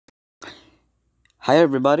Hi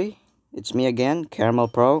everybody, it's me again, Caramel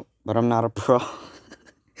Pro, but I'm not a pro.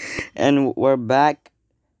 And we're back.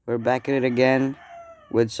 We're back at it again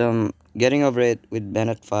with some Getting Over It with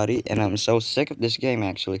Bennett Foddy, and I'm so sick of this game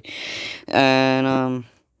actually. And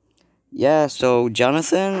yeah, so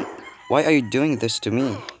Jonathan, why are you doing this to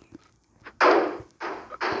me?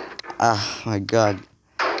 Ah, my god.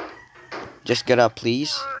 Just get up,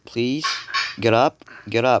 please. Please. Get up.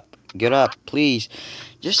 Get up. Get up, please.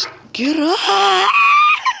 Just get up.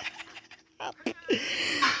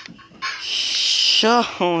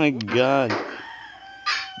 Oh my god.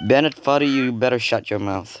 Bennett Foddy, you better shut your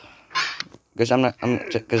mouth. Because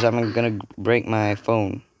I'm gonna break my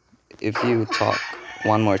phone if you talk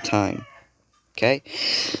one more time. Okay?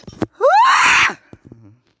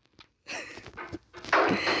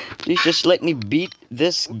 Please just let me beat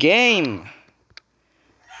this game.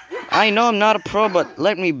 I know I'm not a pro, but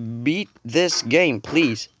let me beat this game,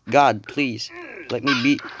 please. God, please. Let me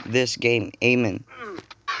beat this game. Amen.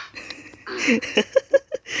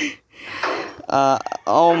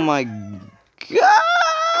 Oh my god.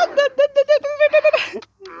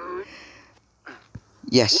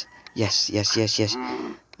 Yes.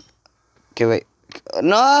 Okay, wait.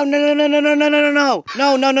 No.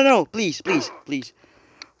 Please.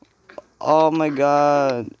 Oh my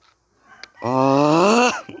god.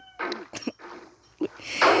 Oh.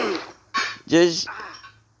 Just,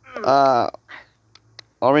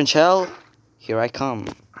 orange hell, here I come.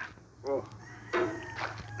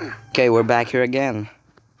 Okay, we're back here again.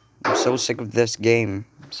 I'm so sick of this game.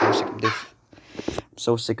 I'm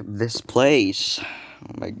so sick of this place.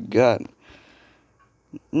 Oh my god.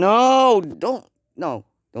 No,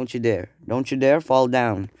 don't you dare. Don't you dare fall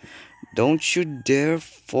down. Don't you dare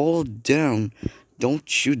fall down.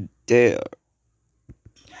 Don't you dare.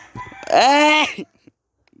 Hey!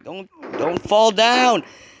 Don't fall down.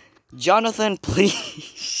 Jonathan,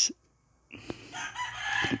 please.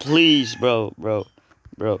 Please, bro.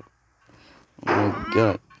 Oh my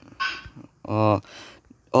god.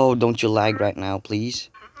 Oh, don't you lag right now, please.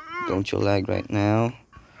 Don't you lag right now.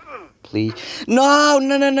 Please. No,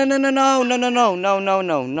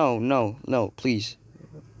 please.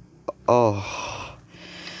 Oh.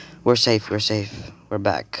 We're safe. We're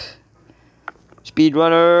back.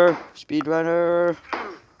 Speedrunner.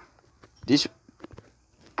 This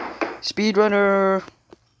speedrunner.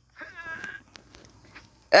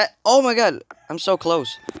 Oh my god, I'm so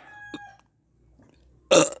close.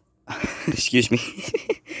 Excuse me.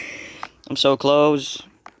 I'm so close.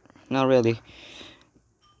 Not really.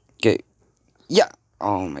 Okay. Yeah.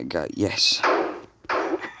 Oh my god, yes.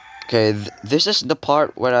 Okay, this is the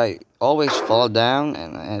part where I always fall down,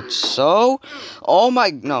 and it's so... Oh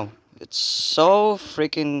my... No. It's so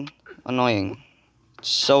freaking annoying.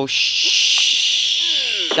 So shite.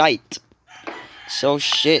 So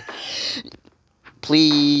shit.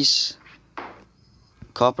 Please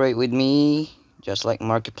cooperate with me, just like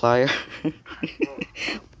Markiplier.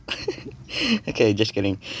 Okay, just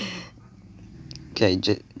kidding. Okay,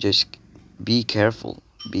 just be careful.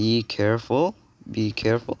 Be careful.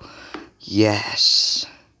 Yes,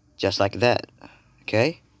 just like that.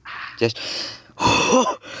 Okay, just.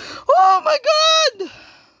 Oh my god!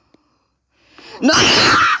 No!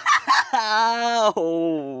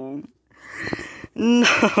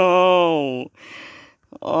 No!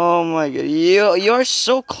 Oh my god, you're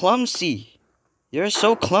so clumsy.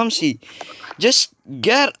 Just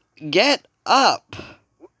get up.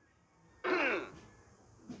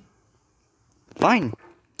 Fine.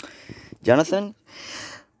 Jonathan,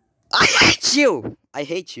 I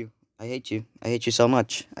hate you so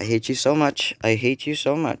much.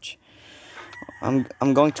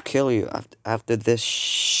 I'm going to kill you after this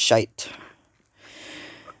shite.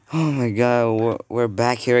 Oh my god, we're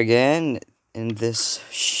back here again in this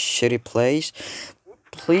shitty place.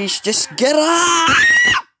 Please just get up!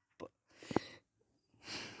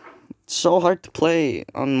 It's so hard to play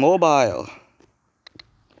on mobile.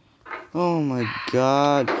 Oh my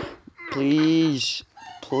god. Please.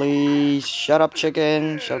 Shut up,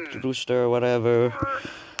 chicken. Shut up, rooster, whatever.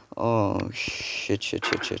 Oh, shit.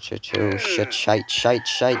 Oh, shit, shite.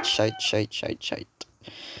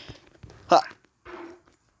 Ha!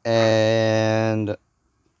 And...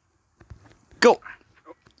 Go!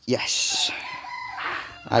 Yes.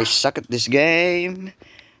 I suck at this game.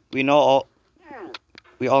 We all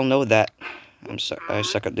know that. I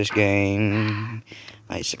suck at this game.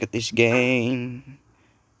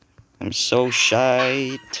 I'm so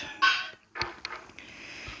shite.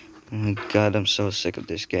 Oh my god, I'm so sick of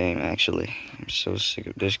this game, actually. I'm so sick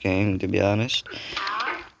of this game, to be honest.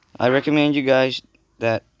 I recommend you guys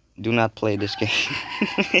that do not play this game.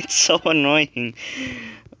 It's so annoying.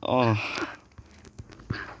 Oh.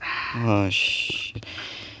 Oh, shit.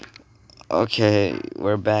 Okay,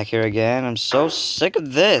 we're back here again. I'm so sick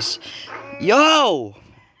of this. Yo!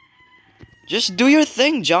 Just do your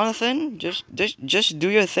thing, Jonathan. Just do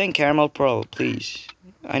your thing, Caramel Pro, please.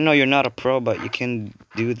 I know you're not a pro, but you can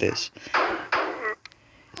do this.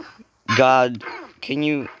 God, can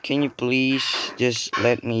you please just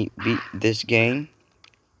let me beat this game?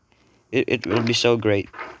 It will be so great.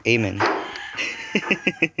 Amen.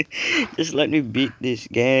 Just let me beat this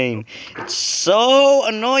game. It's so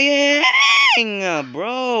annoying,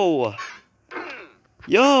 bro.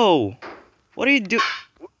 Yo, what are you doing?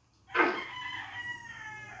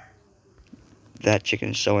 That chicken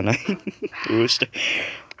is so annoying. Rooster.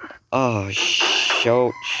 Oh,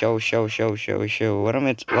 show. What am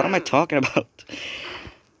I talking about?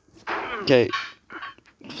 Okay,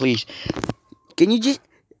 please. Can you just?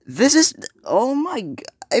 This is. Oh my God.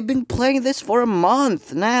 I've been playing this for a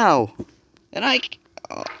month now, and I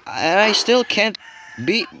still can't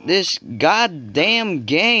beat this goddamn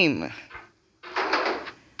game.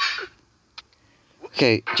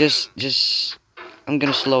 Okay, just. I'm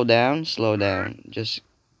gonna slow down. Just.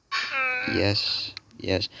 Yes.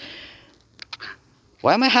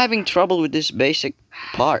 Why am I having trouble with this basic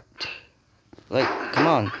part? Like, come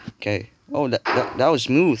on. Okay. Oh, that was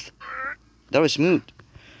smooth. That was smooth.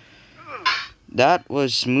 That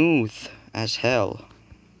was smooth as hell.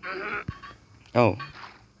 Oh.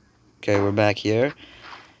 Okay, we're back here.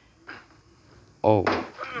 Oh.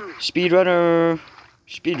 Speedrunner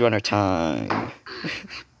time.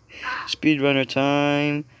 Speedrunner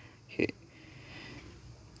time.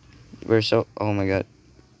 We're so... Oh my God.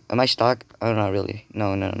 Am I stuck? Oh, not really.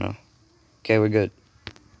 No. Okay, we're good.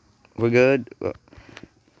 We're good.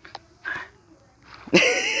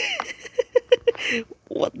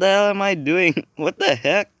 What the hell am I doing? What the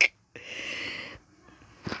heck?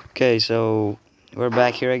 Okay, so we're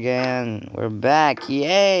back here again. We're back.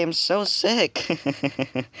 Yay, I'm so sick.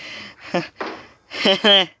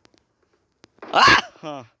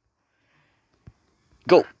 Ah!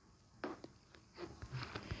 Go.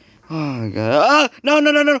 Oh my God. Ah! No.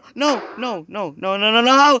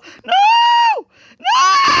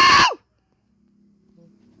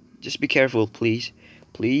 Just be careful, please.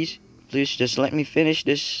 Please, just let me finish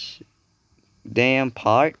this damn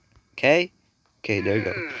part. Okay? Okay,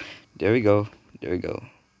 there we go.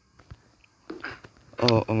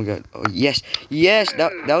 Oh my God. Oh, yes,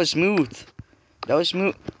 that was smooth.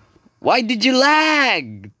 Why did you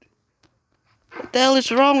lag? What the hell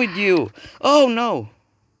is wrong with you? Oh no.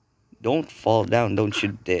 Don't fall down, don't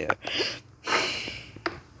you dare.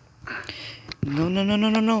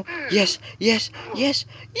 No. Yes. Yeah.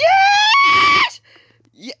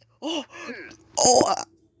 Oh,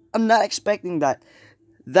 I'm not expecting that.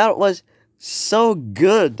 That was so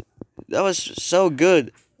good. Oh,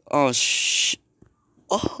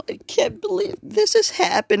 oh, I can't believe this is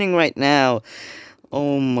happening right now.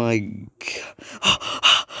 Oh my God.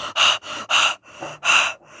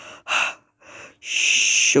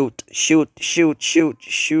 Shoot, Jennings.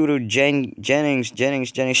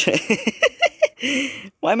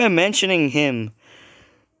 Why am I mentioning him?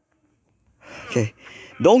 Okay,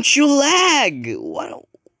 don't you lag?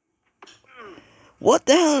 What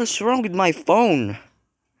the hell is wrong with my phone?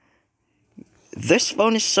 This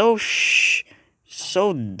phone is so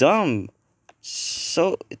dumb.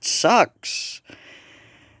 So it sucks.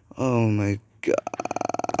 Oh my God.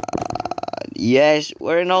 Yes,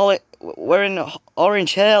 we're in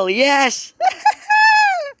orange hell. Yes.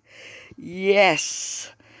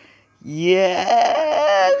 Yes.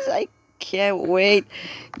 I can't wait.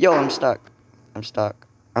 Yo, I'm stuck.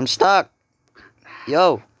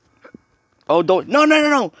 Yo. Oh, don't.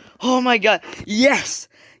 No. Oh my God. Yes.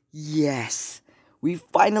 We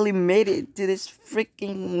finally made it to this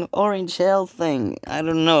freaking orange hell thing. I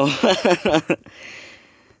don't know.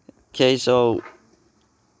 Okay, so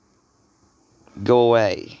go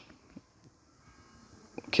away.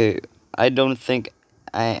 Okay, I don't think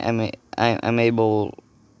I'm able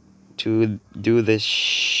to do this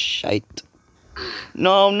shite.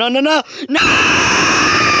 No!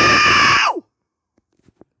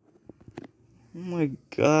 Oh my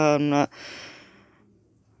God,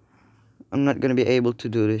 I'm not gonna be able to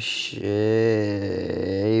do this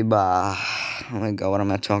shit. Oh my God, what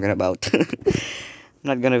am I talking about?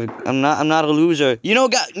 I'm not a loser. You know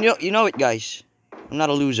it, guys. I'm not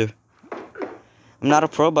a loser. I'm not a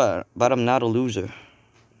pro, but I'm not a loser.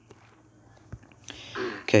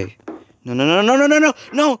 Okay. No.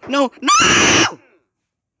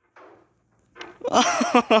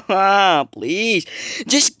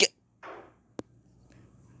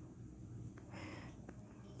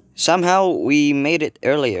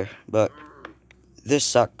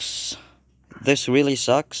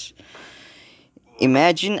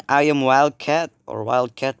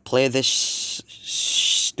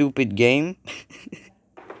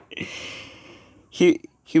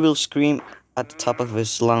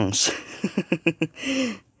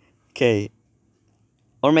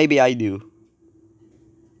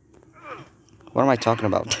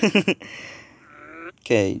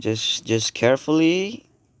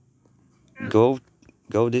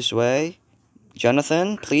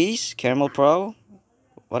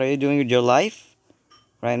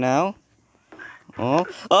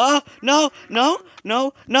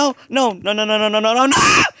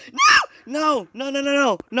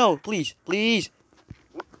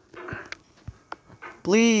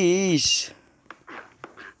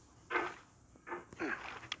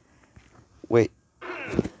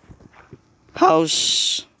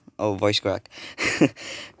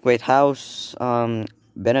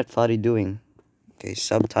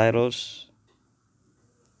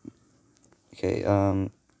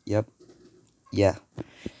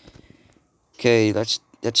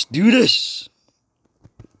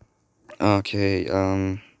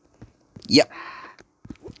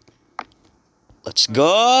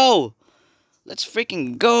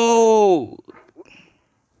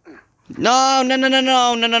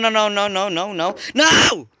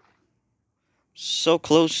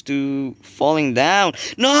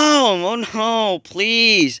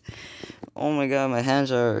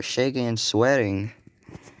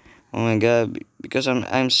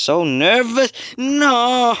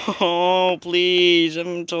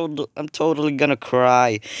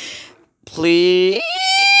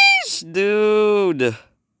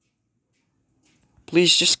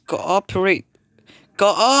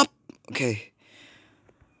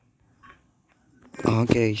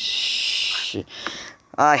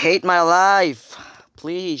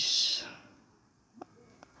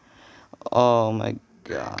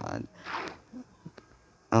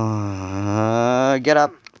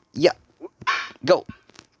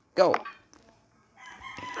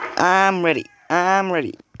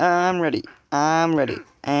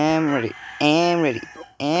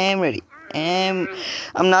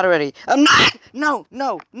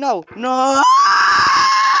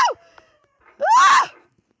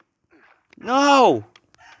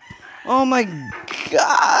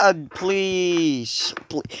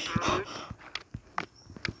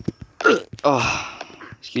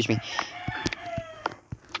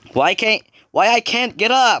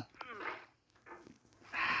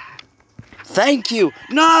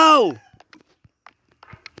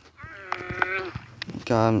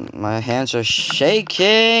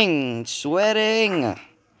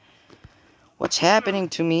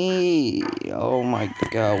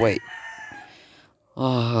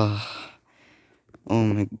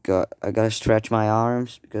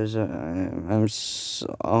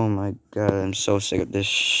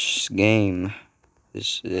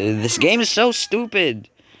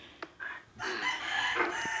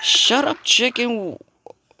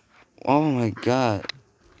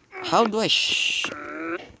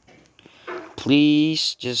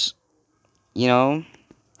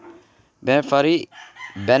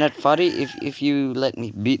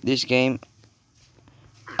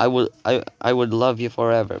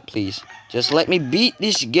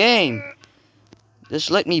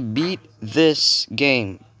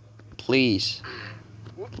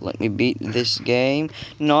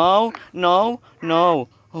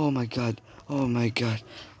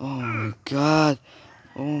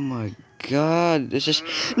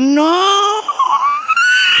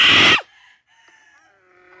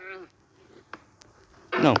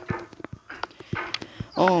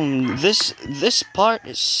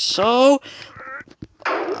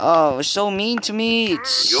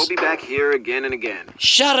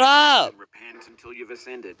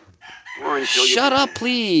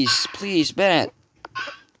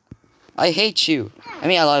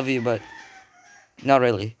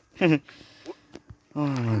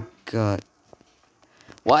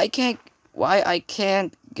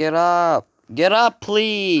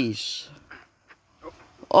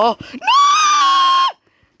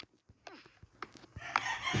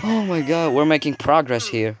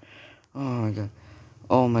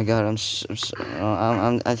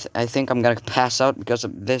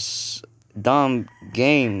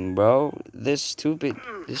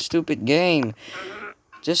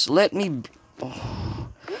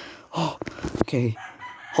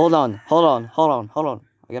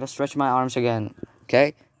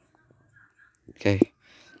 Okay.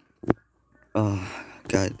 Oh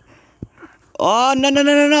God. Oh no no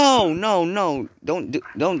no no no no no! Don't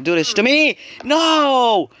do this to me!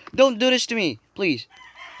 No! Don't do this to me, please.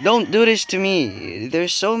 Don't do this to me.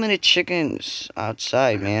 There's so many chickens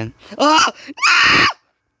outside, man. Ah! Ah!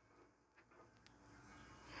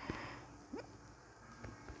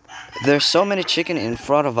 There's so many chicken in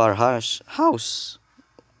front of our house.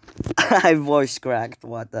 I voice cracked.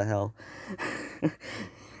 What the hell?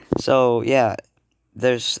 So yeah,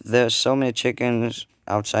 there's so many chickens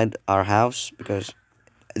outside our house because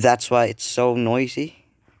that's why it's so noisy.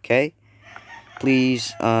 Okay,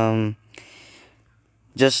 please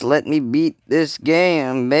just let me beat this game.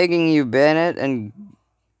 I'm begging you, Bennett and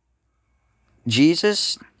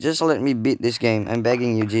Jesus. Just let me beat this game. I'm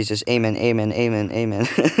begging you, Jesus. Amen. Amen. Amen. Amen.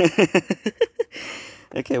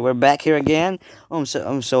 Okay, we're back here again. Oh,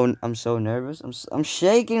 I'm so nervous. I'm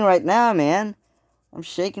shaking right now, man. I'm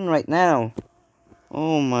shaking right now.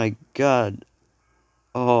 Oh my God.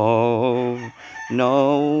 Oh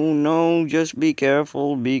no, no, just be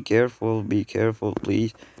careful, be careful, be careful,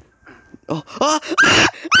 please. Oh, Dashing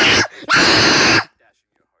your hopes.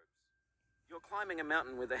 You're climbing a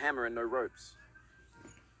mountain with a hammer and no ropes.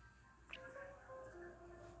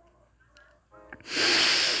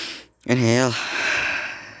 Inhale.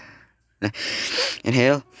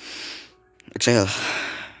 Inhale. Exhale.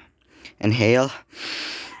 Inhale.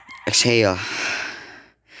 Exhale.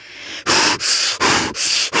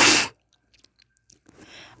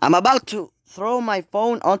 I'm about to throw my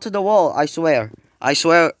phone onto the wall. I swear. I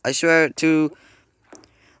swear to...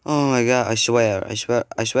 Oh my God, I swear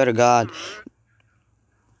to God.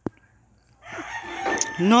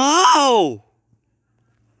 No!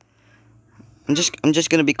 I'm just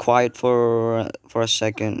gonna be quiet for a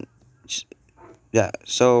second. Yeah,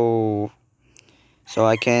 so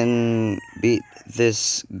I can beat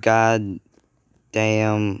this goddamn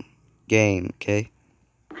game, okay?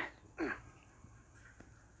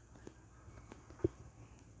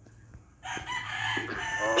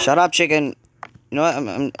 Shut up, chicken. You know what?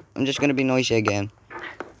 I'm just gonna be noisy again.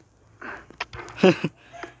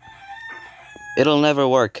 It'll never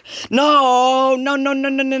work. No, no, no, no,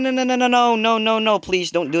 no, no, no, no, no, no, no, no, no, no. Please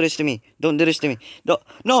don't do this to me. Don't do this to me. No,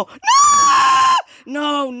 no,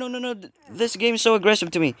 no, no, no, no. This game is so aggressive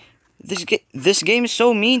to me. This game is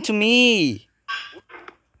so mean to me.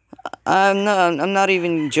 I'm not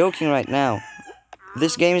even joking right now.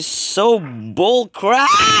 This game is so bull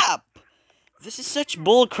crap. This is such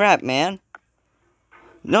bull crap, man.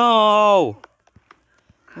 No.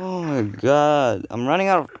 Oh my God. I'm running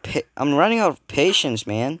out of patience,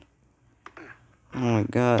 man. Oh my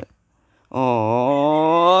God.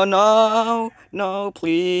 Oh no. No,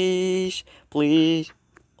 please. Please.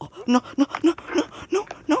 Oh, no, no, no, no, no,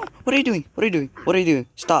 no. What are you doing? What are you doing? What are you doing?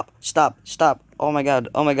 Stop. Stop. Stop. Oh my God.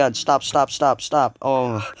 Oh my God. Stop. Stop. Stop. Stop.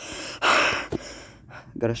 Oh.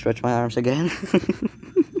 Gotta stretch my arms again.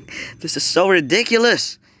 This is so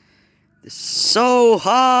ridiculous. This is so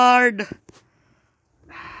hard.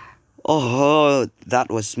 Oh, that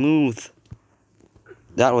was smooth.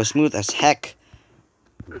 That was smooth as heck.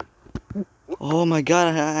 Oh my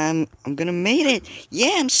God, I'm gonna make it.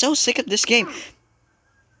 Yeah, I'm so sick of this game.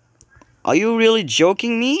 Are you really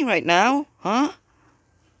joking me right now? Huh?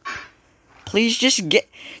 Please just get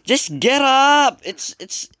up. It's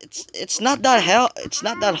not that it's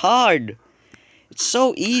not that hard. It's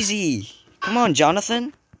so easy. Come on,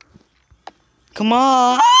 Jonathan. Come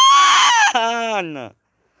on.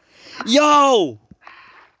 Yo!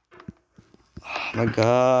 Oh my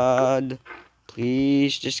God.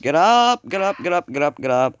 Please just get up. Get up, get up, get up,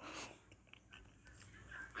 get up.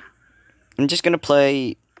 I'm just gonna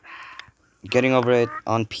play Getting Over It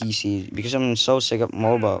on PC because I'm so sick of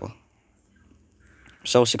mobile. I'm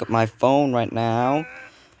so sick of my phone right now.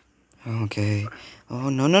 Okay. Oh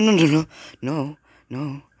no no no no no no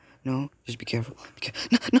no no. Just be careful.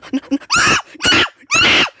 No no no no.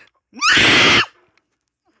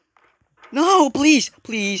 No, please,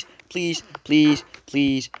 please, please, please,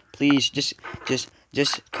 please, please.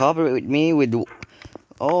 Just cooperate with me with.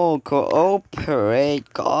 Oh, cooperate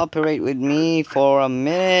with me for a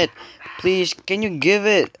minute, please. Can you give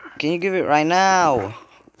it? Can you give it right now?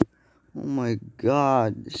 Oh my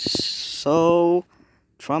God, so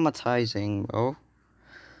traumatizing, bro.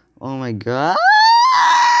 Oh my God,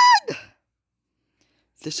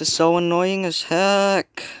 this is so annoying as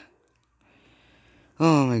heck.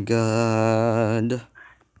 Oh my God.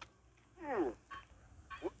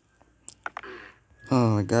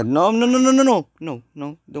 Oh my God. No, no, no, no, no, no. No,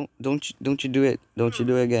 no. Don't you do it. Don't you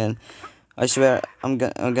do it again. I swear I'm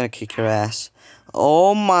gonna kick your ass.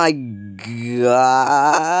 Oh my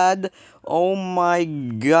god. Oh my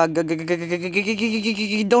god.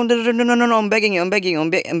 Don't, no, I'm begging you, I'm begging you, I'm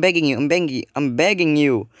begging you, I'm begging you, I'm begging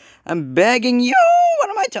you. I'm begging you. What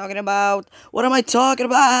am I talking about? What am I talking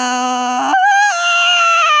about?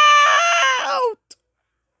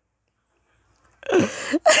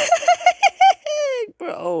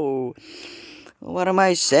 Bro. What am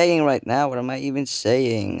I saying right now? What am I even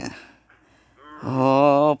saying?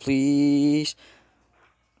 Oh, please.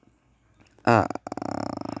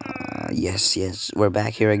 Yes, we're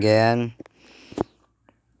back here again.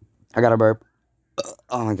 I got a burp.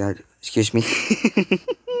 Oh my god, excuse me.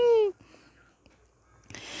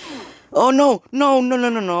 Oh no. Oh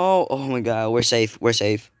my god, we're safe. We're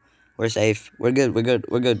safe. We're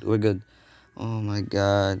good. Oh my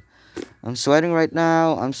god. I'm sweating right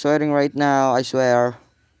now. I swear.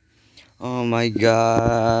 Oh my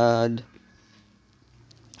god.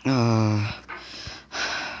 Uh,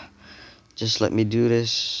 just let me do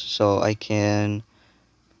this so I can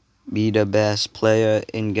be the best player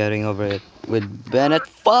in getting over it with Bennett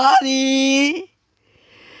Foddy.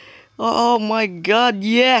 Oh my god,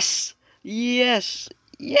 yes! Yes!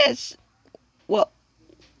 Well,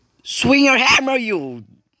 swing your hammer, you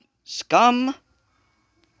scum!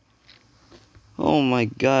 Oh my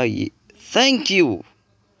god, thank you!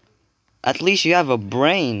 At least you have a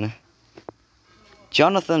brain.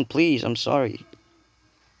 Jonathan, please, I'm sorry.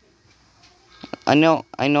 I know,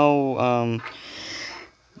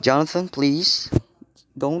 Jonathan, please.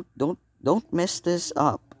 Don't mess this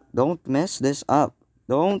up. Don't mess this up.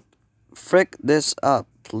 Don't frick this up.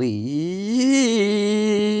 Please.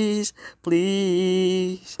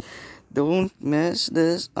 Don't mess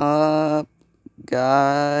this up.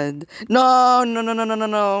 God. No.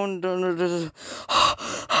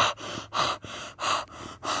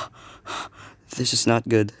 This is not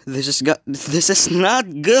good. This is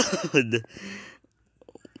not good.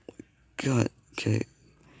 God. Okay.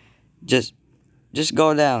 Just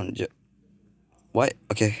go down. What?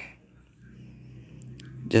 Okay.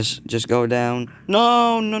 Just go down.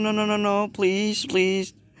 No.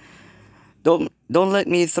 Please. Don't let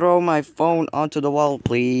me throw my phone onto the wall,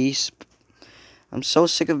 please. I'm so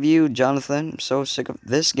sick of you, Jonathan. I'm so sick of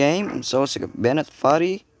this game. I'm so sick of Bennett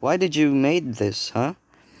Foddy. Why did you made this, huh?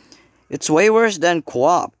 It's way worse than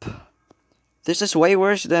co-op. This is way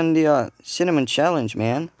worse than the cinnamon challenge,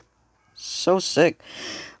 man. So sick.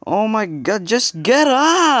 Oh my god, just get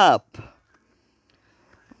up.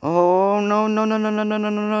 Oh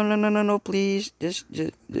no, please. Just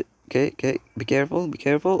okay, be careful.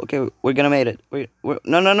 Okay, we're gonna make it. We're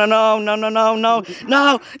no.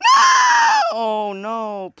 Oh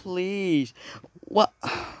no, please. What?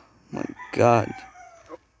 Oh my god.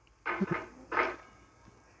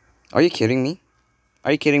 Are you kidding me?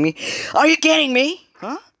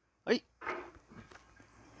 Huh? Are you...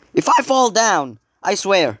 If I fall down, I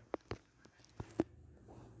swear.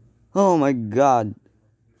 Oh my god.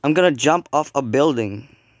 I'm gonna jump off a building.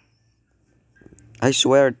 I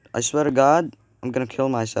swear to God, I'm gonna kill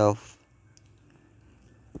myself.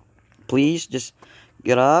 Please, just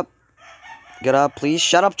get up. Please.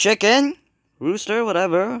 Shut up, chicken. Rooster,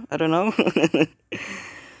 whatever. I don't know.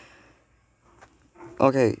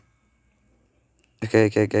 Okay.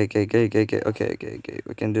 Okay.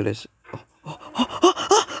 We can do this.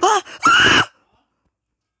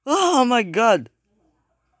 Oh my god.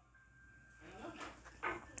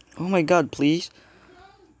 Oh my god, please.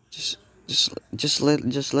 Just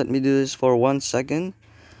let me do this for 1 second.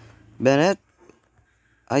 Bennett,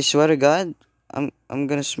 I swear to God, I'm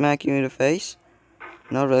gonna smack you in the face.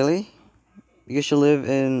 Not really. You should live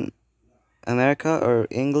in America or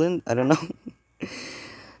England. I don't know.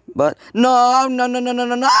 But no.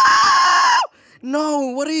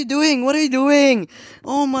 No, what are you doing?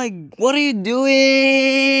 Oh my, what are you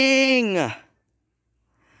doing?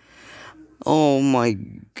 Oh my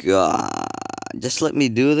god. Just let me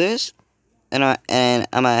do this. And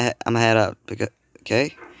I'm a head out.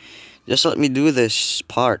 Okay? Just let me do this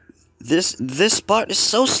part. This part is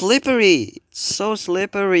so slippery.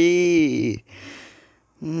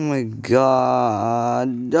 Oh my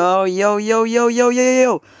god. Oh, yo.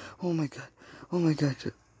 Oh my god.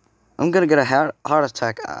 I'm gonna get a heart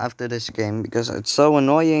attack after this game because it's so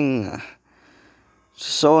annoying.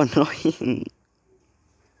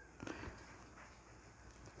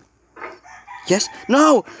 Yes.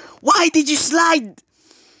 No. Why did you slide?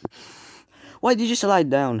 Why did you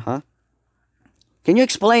slide down, huh? Can you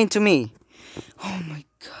explain to me? Oh my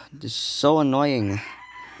god, this is so annoying.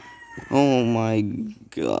 Oh my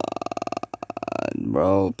god,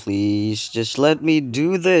 Bro, please, just let me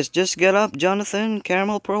do this. Just get up, Jonathan.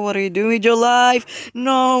 Caramel Pro, what are you doing with your life?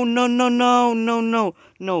 No, no, no, no, no, no,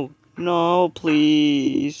 no, no,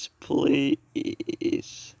 please, please.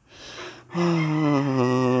 Oh,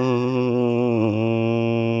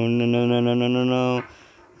 no, no, no, no, no, no,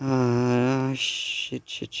 no. Shit,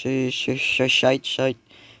 shit, shit, shit, shit, shit, shit.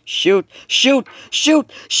 Shoot, shoot, shoot,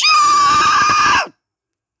 shoot!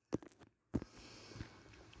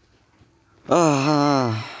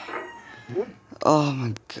 Ah. Oh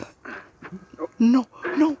my god. No,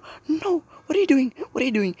 no, no. What are you doing? What are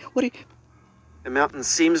you doing? What are you... The mountain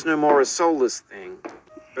seems no more a soulless thing,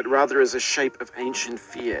 but rather as a shape of ancient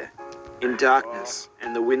fear, in darkness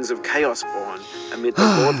and the winds of chaos born, amid the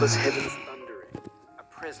lordless heavens thundering, a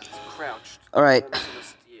presence crouched, All right. enormous and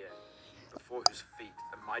austere, before whose feet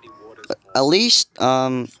the mighty waters At least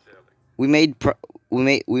sterling.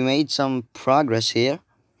 we made some progress here.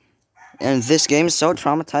 And this game is so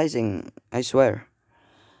traumatizing, I swear.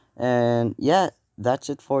 And yeah,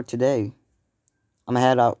 that's it for today. I'm gonna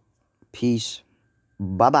head out. Peace.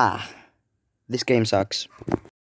 Bye bye. This game sucks.